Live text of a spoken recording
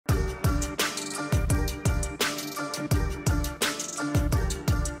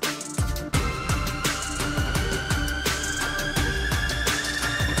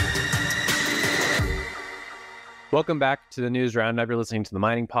Welcome back to the news roundup. You're listening to the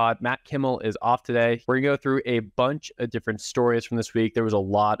Mining Pod. Matt Kimmel is off today. We're going to go through a bunch of different stories from this week. There was a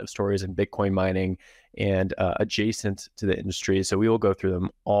lot of stories in Bitcoin mining and adjacent to the industry. So we will go through them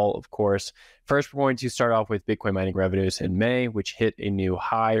all, of course. First, we're going to start off with Bitcoin mining revenues in May, which hit a new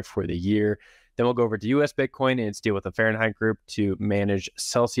high for the year. Then we'll go over to US Bitcoin and its deal with the Fahrenheit Group to manage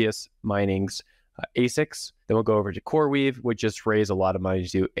Celcius Mining's ASICs. Then we'll go over to CoreWeave, which just raised a lot of money to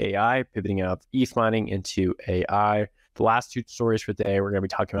do AI, pivoting out of ETH mining into AI. The last two stories for today, we're going to be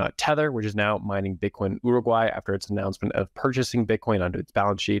talking about Tether, which is now mining Bitcoin in Uruguay after its announcement of purchasing Bitcoin onto its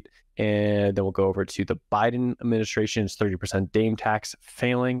balance sheet. And then we'll go over to the Biden administration's 30% Dame tax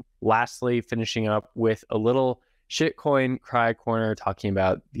failing. Lastly, finishing up with a little shitcoin cry corner, talking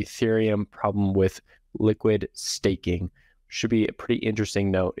about the Ethereum problem with liquid staking. Should be a pretty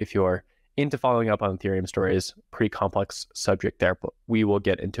interesting note if you're into following up on Ethereum stories. Pretty complex subject there, but we will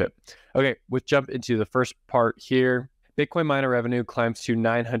get into it. Okay, let's jump into the first part here. Bitcoin miner revenue climbs to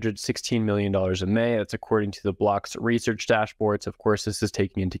 $916 million in May. That's according to the block's research dashboards. Of course, this is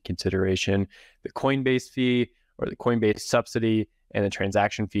taking into consideration the Coinbase fee or the Coinbase subsidy and the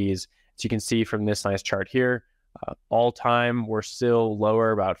transaction fees. As you can see from this nice chart here, all time, we're still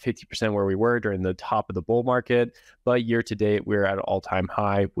lower, about 50% where we were during the top of the bull market. But year to date, we're at an all-time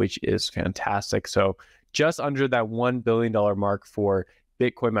high, which is fantastic. So just under that $1 billion mark for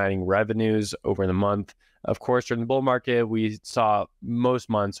Bitcoin mining revenues over the month. Of course, during the bull market, we saw most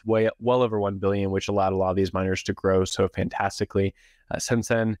months well over 1 billion, which allowed a lot of these miners to grow so fantastically. Since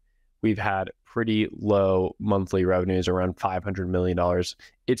then, we've had pretty low monthly revenues, around $500 million.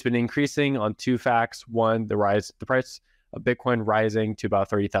 It's been increasing on two facts. One, the price of Bitcoin rising to about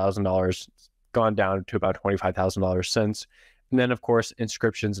 $30,000, gone down to about $25,000 since. And then, of course,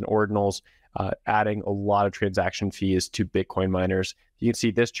 inscriptions and ordinals, adding a lot of transaction fees to Bitcoin miners. You can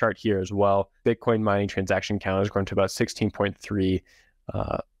see this chart here as well. Bitcoin mining transaction count has grown to about 16.3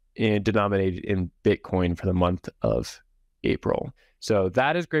 denominated in Bitcoin for the month of April. So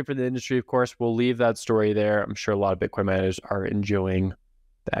that is great for the industry, of course. We'll leave that story there. I'm sure a lot of Bitcoin miners are enjoying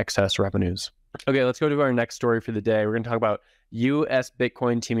the excess revenues. Okay, let's go to our next story for the day. We're going to talk about US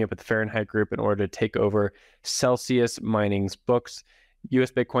Bitcoin teaming up with the Fahrenheit Group in order to take over Celcius Mining's books.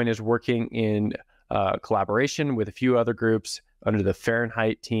 US Bitcoin is working in collaboration with a few other groups under the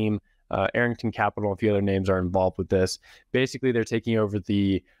Fahrenheit team. Arrington Capital, a few other names are involved with this. Basically, they're taking over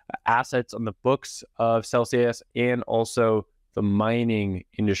the assets on the books of Celcius and also the mining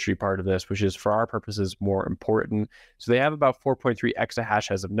industry part of this, which is for our purposes more important. So they have about 4.3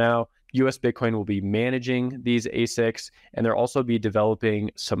 exahash as of now. US Bitcoin will be managing these ASICs, and they'll also be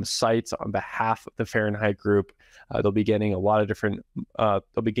developing some sites on behalf of the Fahrenheit Group. They'll be getting a lot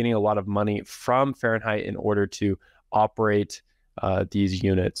of money from Fahrenheit in order to operate these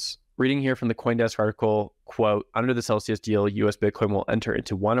units. Reading here from the CoinDesk article, quote, under the Celcius deal, US Bitcoin will enter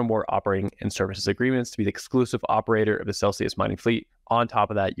into one or more operating and services agreements to be the exclusive operator of the Celcius mining fleet. On top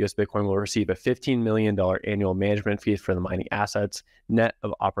of that, US Bitcoin will receive a $15 million annual management fee for the mining assets, net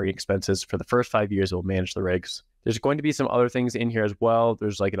of operating expenses. For the first 5 years, it will manage the rigs. There's going to be some other things in here as well.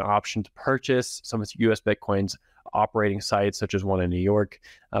 There's like an option to purchase some of US Bitcoin's operating sites, such as one in New York.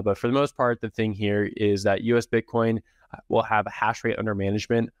 But for the most part, the thing here is that US Bitcoin will have a hash rate under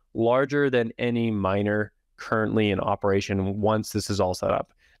management larger than any miner currently in operation once this is all set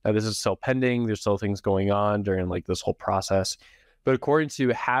up. Now, this is still pending. There's still things going on during like this whole process. But according to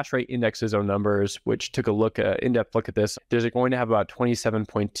hash rate index's own numbers, which took a in-depth look at this, there's going to have about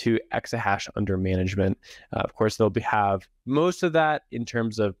 27.2 exahash under management. Of course, they'll have most of that in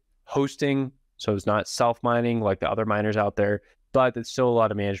terms of hosting. So it's not self-mining like the other miners out there, but it's still a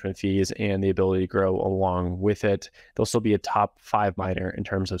lot of management fees and the ability to grow along with it. There'll still be a top 5 miner in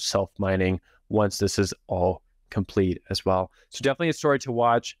terms of self-mining once this is all complete as well. So definitely a story to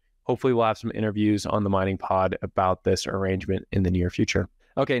watch. Hopefully we'll have some interviews on the Mining Pod about this arrangement in the near future.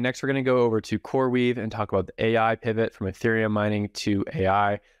 Okay, next we're going to go over to CoreWeave and talk about the AI pivot from Ethereum mining to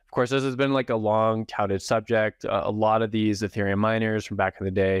AI. Of course, this has been like a long touted subject. A lot of these Ethereum miners from back in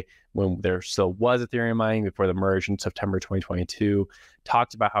the day when there still was Ethereum mining before the merge in September 2022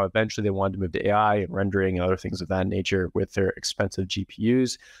 talked about how eventually they wanted to move to AI and rendering and other things of that nature with their expensive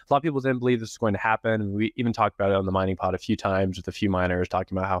GPUs. A lot of people didn't believe this was going to happen. We even talked about it on the Mining Pod a few times with a few miners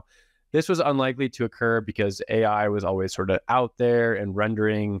talking about how this was unlikely to occur because AI was always sort of out there and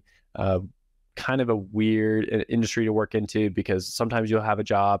rendering kind of a weird industry to work into because sometimes you'll have a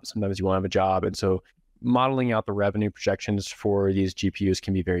job, sometimes you won't have a job. And so modeling out the revenue projections for these GPUs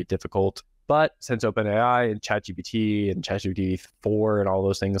can be very difficult. But since OpenAI and ChatGPT and ChatGPT 4 and all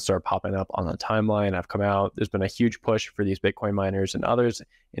those things start popping up on the timeline, have come out, there's been a huge push for these Bitcoin miners and others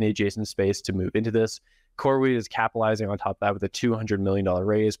in the adjacent space to move into this. CoreWeave is capitalizing on top of that with a $200 million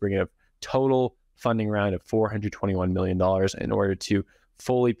raise, bringing a total funding round of $421 million in order to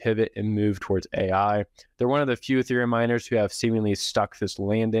fully pivot and move towards AI. They're one of the few Ethereum miners who have seemingly stuck this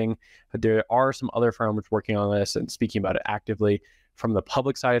landing. There are some other firms working on this and speaking about it actively. From the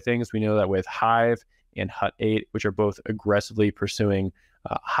public side of things, we know that with Hive and Hut 8, which are both aggressively pursuing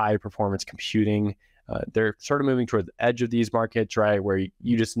high performance computing, they're sort of moving toward the edge of these markets, right? Where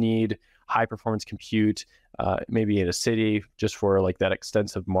you just need high performance compute, maybe in a city, just for like that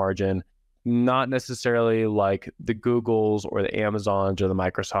extensive margin. Not necessarily like the Googles or the Amazons or the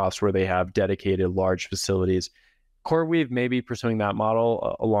Microsofts where they have dedicated large facilities. CoreWeave may be pursuing that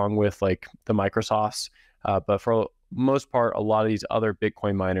model along with like the Microsofts, but for most part, a lot of these other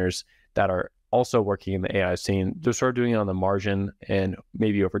Bitcoin miners that are also working in the AI scene, they're sort of doing it on the margin, and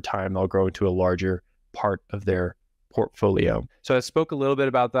maybe over time they'll grow into a larger part of their portfolio. So I spoke a little bit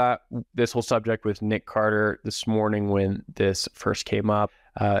about this whole subject with Nic Carter this morning when this first came up.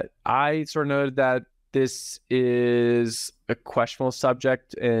 I sort of noted that this is a questionable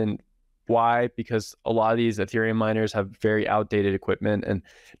subject, and why? Because a lot of these Ethereum miners have very outdated equipment, and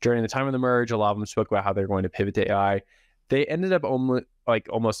during the time of the merge, a lot of them spoke about how they're going to pivot to AI. They ended up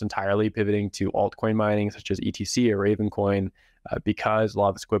almost entirely pivoting to altcoin mining, such as ETC or Ravencoin, because a lot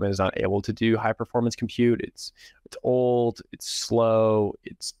of this equipment is not able to do high performance compute. It's old, it's slow,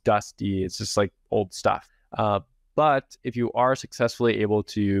 it's dusty, it's just like old stuff. But if you are successfully able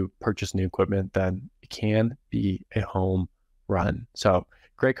to purchase new equipment, then it can be a home run. So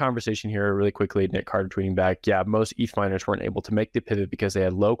great conversation here. Really quickly, Nic Carter tweeting back, yeah, most ETH miners weren't able to make the pivot because they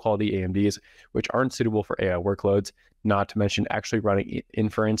had low quality AMDs, which aren't suitable for AI workloads. Not to mention actually running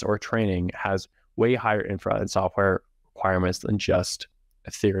inference or training has way higher infra and software requirements than just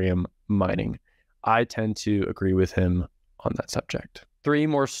Ethereum mining. I tend to agree with him on that subject. 3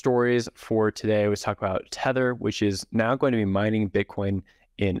 more stories for today. Let's talk about Tether, which is now going to be mining Bitcoin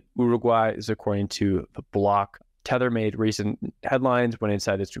in Uruguay, is according to the block. Tether made recent headlines when it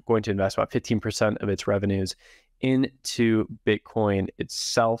said it's going to invest about 15% of its revenues into Bitcoin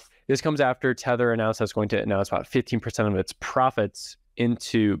itself. This comes after Tether announced that it's going to announce about 15% of its profits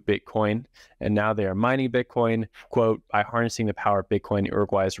into Bitcoin, and now they are mining Bitcoin, quote, by harnessing the power of Bitcoin,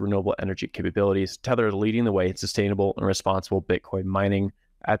 Uruguay's renewable energy capabilities. Tether is leading the way in sustainable and responsible Bitcoin mining.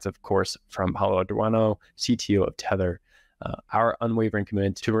 That's, of course, from Paulo Duano, CTO of Tether. Our unwavering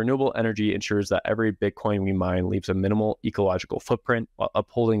commitment to renewable energy ensures that every Bitcoin we mine leaves a minimal ecological footprint while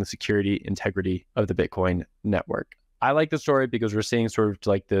upholding the security integrity of the Bitcoin network. I like the story because we're seeing sort of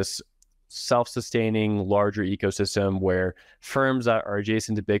like this self-sustaining larger ecosystem where firms that are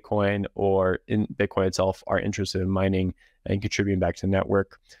adjacent to Bitcoin or in Bitcoin itself are interested in mining and contributing back to the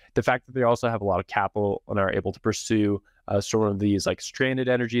network. The fact that they also have a lot of capital and are able to pursue sort of these like stranded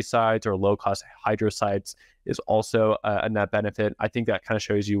energy sites or low-cost hydro sites is also a net benefit. I think that kind of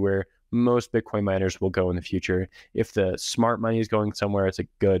shows you where most Bitcoin miners will go in the future. If the smart money is going somewhere, it's a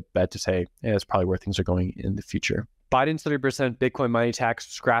good bet to say, yeah, it's probably where things are going in the future. Biden's 30% Bitcoin mining tax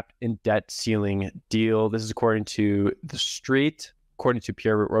scrapped in debt ceiling deal. This is according to The Street. According to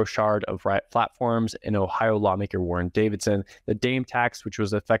Pierre Rochard of Riot Platforms and Ohio lawmaker Warren Davidson, the DAME tax, which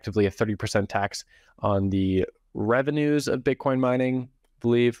was effectively a 30% tax on the revenues of Bitcoin mining, I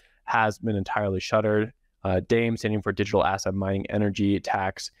believe, has been entirely shuttered. DAME, standing for Digital Asset Mining Energy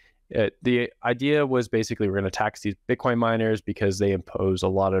Tax. The idea was basically we're going to tax these Bitcoin miners because they impose a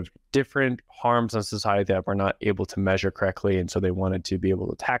lot of different harms on society that we're not able to measure correctly. And so they wanted to be able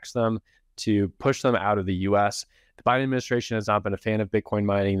to tax them to push them out of the US. The Biden administration has not been a fan of Bitcoin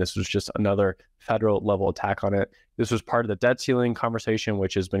mining. This was just another federal level attack on it. This was part of the debt ceiling conversation,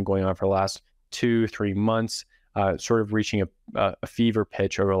 which has been going on for the last 2-3 months, sort of reaching a fever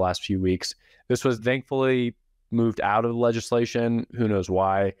pitch over the last few weeks. This was thankfully moved out of the legislation. Who knows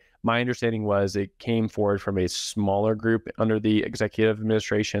why? My understanding was it came forward from a smaller group under the executive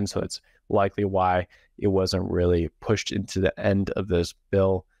administration, so that's likely why it wasn't really pushed into the end of this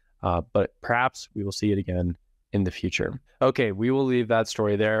bill. But perhaps we will see it again in the future. Okay, we will leave that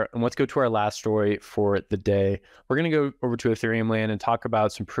story there. And let's go to our last story for the day. We're going to go over to Ethereum land and talk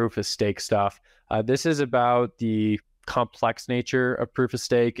about some proof of stake stuff. This is about the complex nature of proof of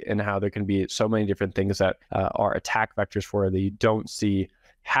stake and how there can be so many different things that are attack vectors for it that you don't see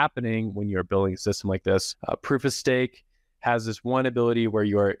happening when you're building a system like this. Proof of stake has this one ability where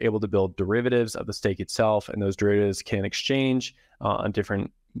you are able to build derivatives of the stake itself, and those derivatives can exchange on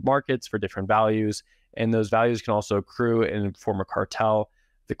different markets for different values, and those values can also accrue and form a cartel.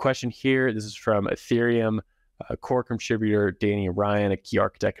 The question here, this is from Ethereum core contributor Danny Ryan, a key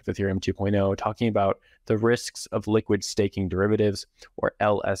architect of Ethereum 2.0, talking about the risks of liquid staking derivatives, or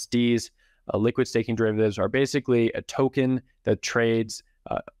LSDs. Liquid staking derivatives are basically a token that trades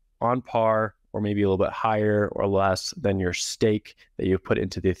on par or maybe a little bit higher or less than your stake that you put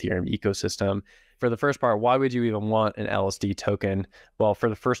into the Ethereum ecosystem. For the first part, why would you even want an LSD token? Well, for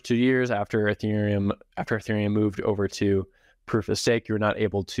the first 2 years after Ethereum moved over to proof of stake, you were not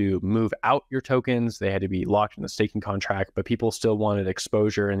able to move out your tokens. They had to be locked in the staking contract, but people still wanted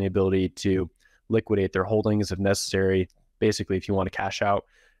exposure and the ability to liquidate their holdings if necessary. Basically, if you want to cash out,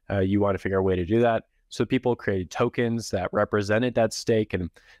 you want to figure out a way to do that. So people created tokens that represented that stake, and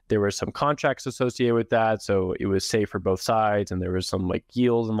there were some contracts associated with that. So it was safe for both sides, and there was some like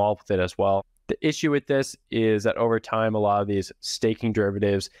yields involved with it as well. The issue with this is that over time, a lot of these staking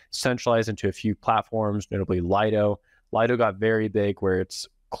derivatives centralized into a few platforms, notably Lido. Lido got very big, where it's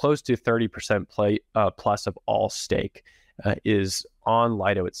close to 30% plus of all stake is on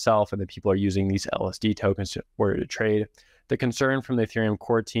Lido itself, and then people are using these LSD tokens in order to trade. The concern from the Ethereum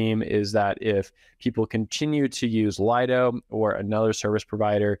core team is that if people continue to use Lido or another service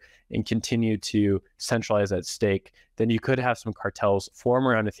provider and continue to centralize that stake, then you could have some cartels form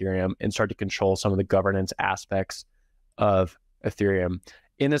around Ethereum and start to control some of the governance aspects of Ethereum.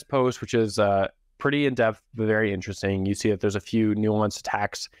 In this post, which is pretty in-depth, but very interesting, you see that there's a few nuanced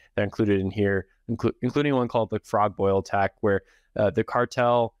attacks that are included in here, including one called the frog boil attack, where the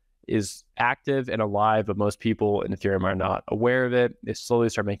cartel is active and alive, but most people in Ethereum are not aware of it. They slowly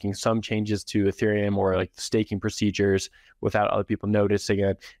start making some changes to Ethereum or like staking procedures without other people noticing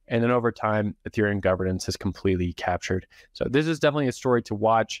it. And then over time, Ethereum governance is completely captured. So this is definitely a story to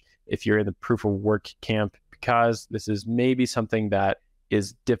watch if you're in the proof of work camp, because this is maybe something that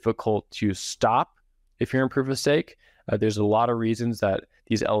is difficult to stop if you're in proof of stake. There's a lot of reasons that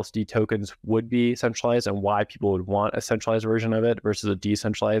these LSD tokens would be centralized and why people would want a centralized version of it versus a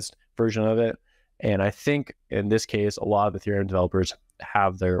decentralized version of it. And I think in this case, a lot of Ethereum developers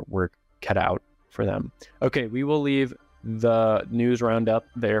have their work cut out for them. Okay, we will leave the news roundup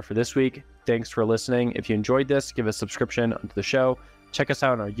there for this week. Thanks for listening. If you enjoyed this, give a subscription onto the show. Check us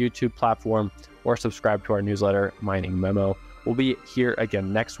out on our YouTube platform or subscribe to our newsletter, Mining Memo. We'll be here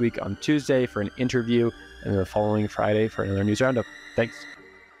again next week on Tuesday for an interview, and then the following Friday for another news roundup. Thanks.